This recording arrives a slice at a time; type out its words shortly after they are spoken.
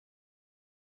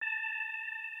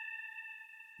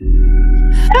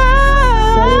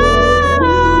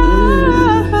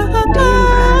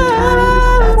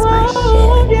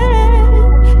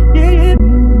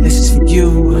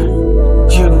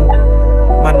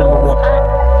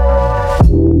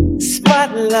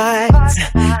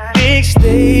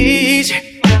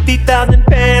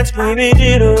giving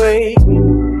it away.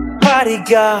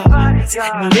 Bodyguards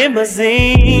and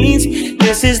limousines.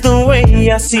 This is the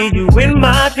way I see you in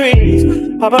my dreams.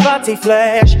 Paparazzi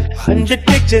flash, 100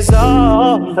 pictures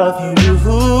all of you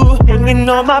hanging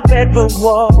on my bedroom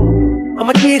wall. I'm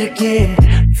a kid again,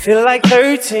 feel like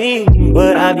 13.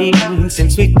 But I mean,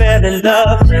 since we fell in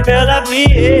love, feel like me.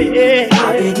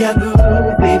 I'll be your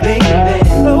groovy baby.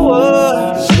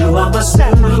 Oh, you are my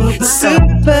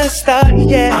superstar,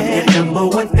 yeah. I'm your number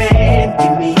one fan.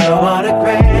 Give me your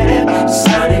autograph.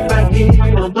 Sign it right here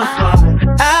on my heart.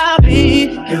 I'll be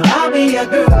your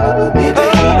groovy baby.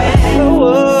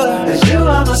 Oh, cause you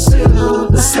are my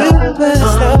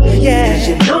superstar, yeah. Cause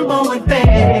you're number one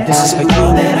fan. This is for you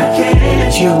that I can.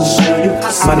 You,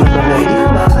 money for me.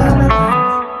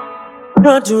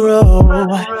 Run to roll,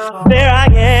 there I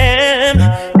am,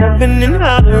 jumping and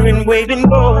hollering, waving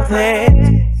both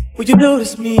hands. Would you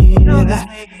notice me?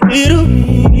 Little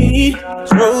me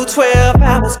drove 12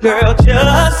 hours, girl,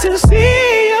 just to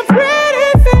see your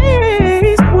pretty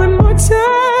face one more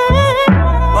time.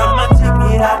 On my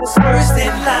ticket, I was first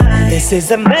in line. This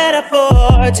is a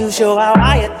metaphor to show how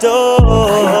I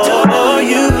adore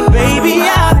you, baby.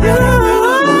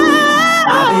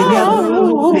 I'll be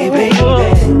your baby.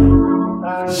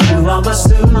 You are my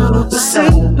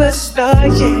superstar,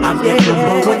 yeah. I'm your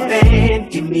number one fan.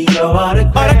 Give me your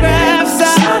autographs.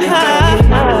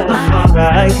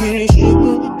 Right here,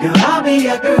 girl, I'll be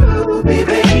your groovy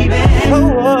baby.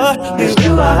 Oh, cause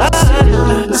you are my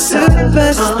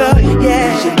superstar,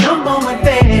 yeah. You're number one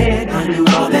fan. I do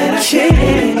all that I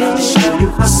can to show you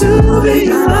how super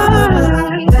you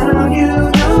are. Now you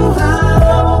know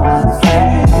how I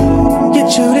feel. You're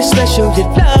truly special. Your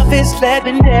love is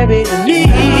legendary to me.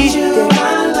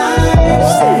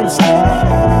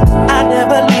 I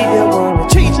never leave you, wanna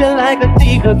treat you like a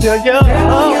diva, girl. You're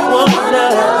all woman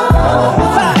love.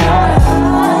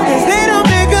 Cause they don't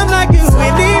make them like you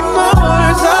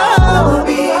anymore. So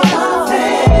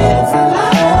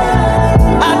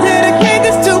I dedicate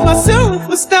this to my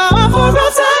superstar for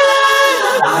all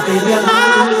time. I'll be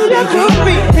your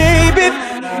groovy baby.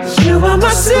 You are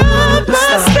my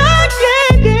superstar.